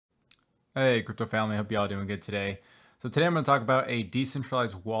Hey, crypto family. Hope you all doing good today. So today I'm going to talk about a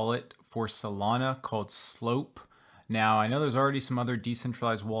decentralized wallet for Solana called Slope. Now, I know there's already some other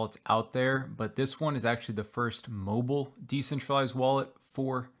decentralized wallets out there, but this one is actually the first mobile decentralized wallet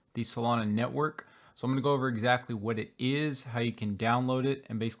for the Solana network. So I'm going to go over exactly what it is, how you can download it,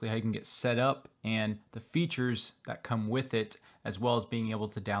 and basically how you can get set up and the features that come with it, as well as being able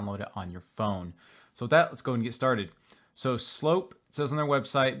to download it on your phone. So with that, let's go and get started. So Slope, it says on their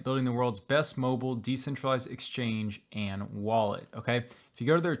website, building the world's best mobile decentralized exchange and wallet. Okay. If you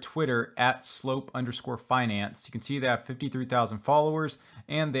go to their Twitter at slope_finance, you can see they have 53,000 followers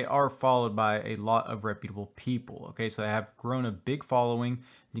and they are followed by a lot of reputable people. Okay. So they have grown a big following.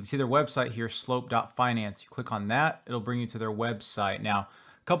 You can see their website here, slope.finance. You click on that, it'll bring you to their website. Now,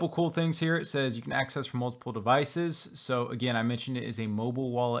 a couple cool things here. It says you can access from multiple devices. So again, I mentioned it is a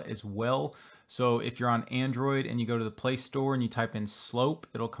mobile wallet as well. So if you're on Android and you go to the Play Store and you type in Slope,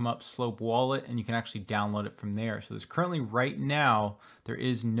 it'll come up Slope Wallet and you can actually download it from there. So there's currently right now, there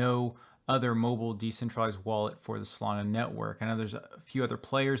is no other mobile decentralized wallet for the Solana network. I know there's a few other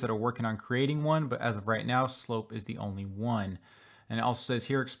players that are working on creating one, but as of right now, Slope is the only one. And it also says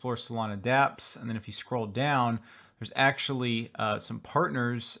here, explore Solana dApps. And then if you scroll down, there's actually some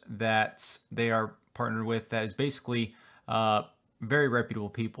partners that they are partnered with that is basically very reputable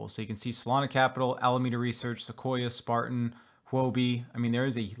people. So you can see Solana Capital, Alameda Research, Sequoia, Spartan, Huobi. I mean, there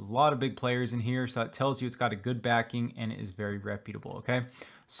is a lot of big players in here. So that tells you it's got a good backing and it is very reputable. Okay.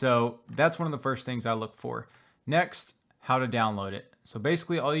 So that's one of the first things I look for. Next, how to download it. So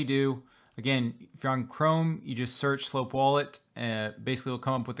basically all you do, again, if you're on Chrome, you just search Slope Wallet. Basically it'll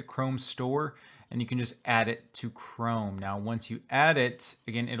come up with the Chrome store and you can just add it to Chrome. Now, once you add it,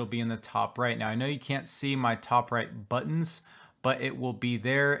 again, it'll be in the top right. Now, I know you can't see my top right buttons, but it will be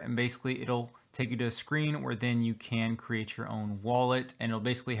there and basically it'll take you to a screen where then you can create your own wallet, and it'll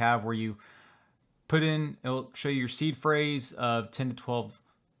basically have where you put in, it'll show you your seed phrase of 10 to 12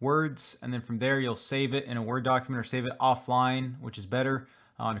 words, and then from there you'll save it in a Word document or save it offline, which is better,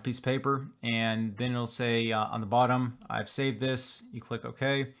 on a piece of paper, and then it'll say on the bottom, I've saved this. You click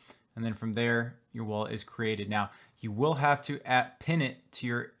OK, and then from there your wallet is created. Now you will have to pin it to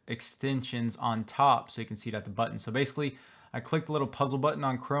your extensions on top so you can see it at the button. So basically I clicked the little puzzle button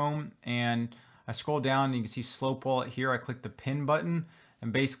on Chrome and I scroll down and you can see Slope Wallet here. I click the pin button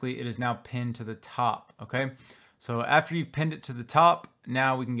and basically it is now pinned to the top. Okay. So after you've pinned it to the top,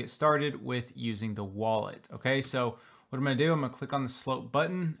 now we can get started with using the wallet. Okay. So what I'm going to do, I'm going to click on the Slope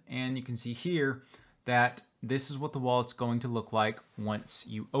button and you can see here that this is what the wallet's going to look like once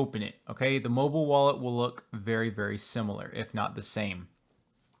you open it. Okay. The mobile wallet will look very, very similar, if not the same.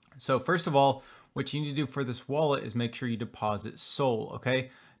 So first of all, what you need to do for this wallet is make sure you deposit SOL, okay?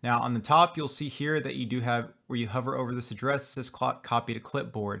 Now on the top, you'll see here that you do have, where you hover over this address, it says copy to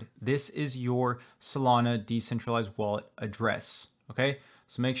clipboard. This is your Solana decentralized wallet address, okay?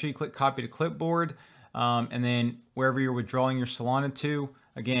 So make sure you click copy to clipboard, and then wherever you're withdrawing your Solana to,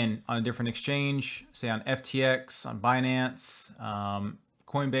 again, on a different exchange, say on FTX, on Binance,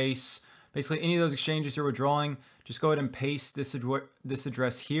 Coinbase, basically any of those exchanges you're withdrawing, just go ahead and paste this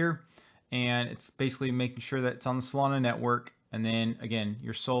address here. And it's basically making sure that it's on the Solana network. And then again,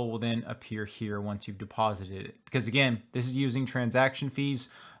 your SOL will then appear here once you've deposited it. Because again, this is using transaction fees.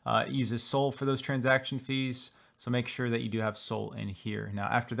 It uses SOL for those transaction fees. So make sure that you do have SOL in here. Now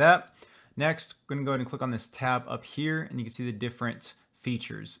after that, next, I'm going to go ahead and click on this tab up here and you can see the different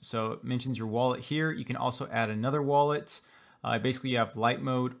features. So it mentions your wallet here. You can also add another wallet. Basically, you have light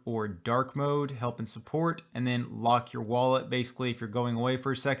mode or dark mode, help and support, and then lock your wallet. Basically, if you're going away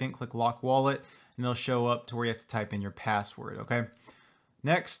for a second, click lock wallet, and it'll show up to where you have to type in your password, okay?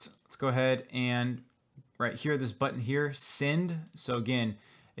 Next, let's go ahead and right here, this button here, send. So again,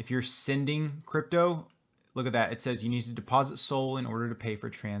 if you're sending crypto, look at that. It says you need to deposit SOL in order to pay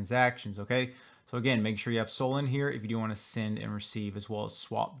for transactions, okay? So again, make sure you have SOL in here if you do want to send and receive, as well as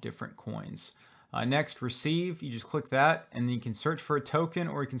swap different coins. Next, receive, you just click that and then you can search for a token,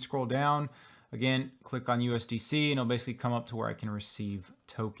 or you can scroll down. Again, click on USDC and it'll basically come up to where I can receive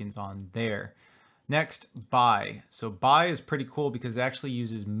tokens on there. Next, buy. So buy is pretty cool because it actually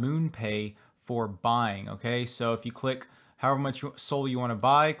uses MoonPay for buying. Okay, so if you click however much SOL you want to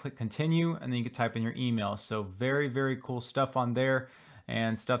buy, click continue, and then you can type in your email. So very, very cool stuff on there,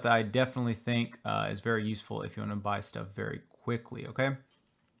 and stuff that I definitely think is very useful if you want to buy stuff very quickly. Okay,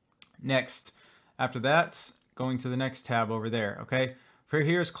 next. After that, going to the next tab over there, okay? For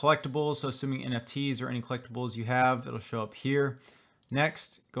here is collectibles, so assuming NFTs or any collectibles you have, it'll show up here.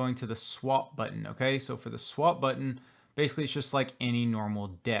 Next, going to the swap button, okay? So for the swap button, basically it's just like any normal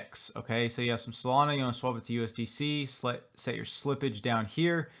DEX, okay? So you have some Solana, you want to swap it to USDC, set your slippage down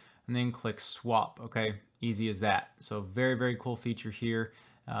here, and then click swap. Okay, easy as that. So very, very cool feature here.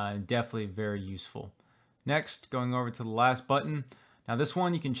 Definitely very useful. Next, going over to the last button. Now this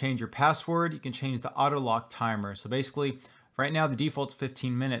one, you can change your password. You can change the auto lock timer. So basically, right now the default's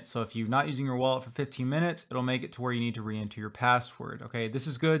 15 minutes. So if you're not using your wallet for 15 minutes, it'll make it to where you need to re-enter your password. Okay, this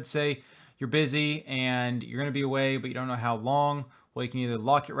is good. Say you're busy and you're gonna be away, but you don't know how long. Well, you can either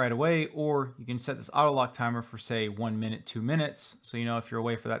lock it right away, or you can set this auto lock timer for say 1 minute, 2 minutes. So you know if you're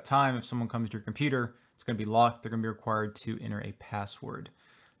away for that time, if someone comes to your computer, it's gonna be locked. They're gonna be required to enter a password.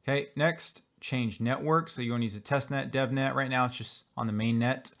 Okay, next, change network. So you want to use a testnet, devnet. Right now it's just on the main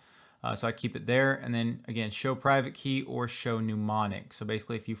net. So I keep it there. And then again, show private key or show mnemonic. So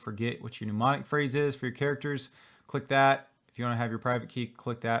basically if you forget what your mnemonic phrase is for your characters, click that. If you want to have your private key,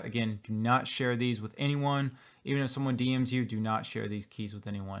 click that. Again, do not share these with anyone. Even if someone DMs you, do not share these keys with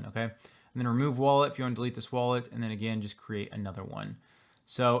anyone, okay? And then remove wallet if you want to delete this wallet. And then again, just create another one.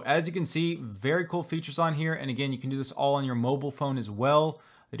 So as you can see, very cool features on here. And again, you can do this all on your mobile phone as well.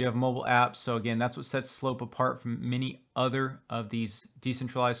 They do have mobile apps. So again, that's what sets Slope apart from many other of these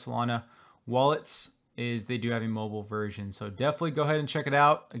decentralized Solana wallets, is they do have a mobile version. So definitely go ahead and check it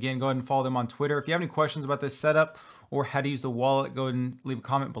out. Again, go ahead and follow them on Twitter. If you have any questions about this setup or how to use the wallet, go ahead and leave a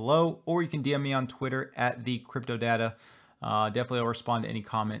comment below, or you can DM me on Twitter at the CryptoData. Definitely I'll respond to any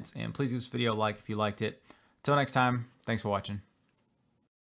comments, and please give this video a like if you liked it. Until next time, thanks for watching.